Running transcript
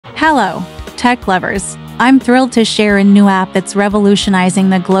Hello, tech lovers. I'm thrilled to share a new app that's revolutionizing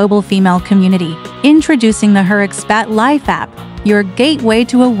the global female community. Introducing the HerExpat Life app, your gateway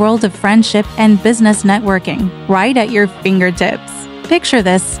to a world of friendship and business networking, right at your fingertips. Picture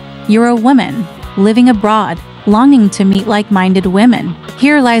this: you're a woman living abroad, longing to meet like-minded women.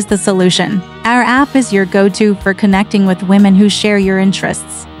 Here lies the solution. Our app is your go-to for connecting with women who share your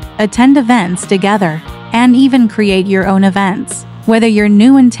interests. Attend events together, and even create your own events. Whether you're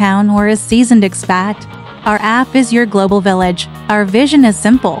new in town or a seasoned expat, our app is your global village. Our vision is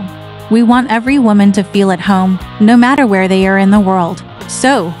simple. We want every woman to feel at home, no matter where they are in the world.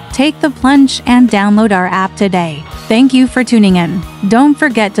 So, take the plunge and download our app today. Thank you for tuning in. Don't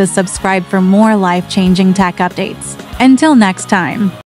forget to subscribe for more life-changing tech updates. Until next time.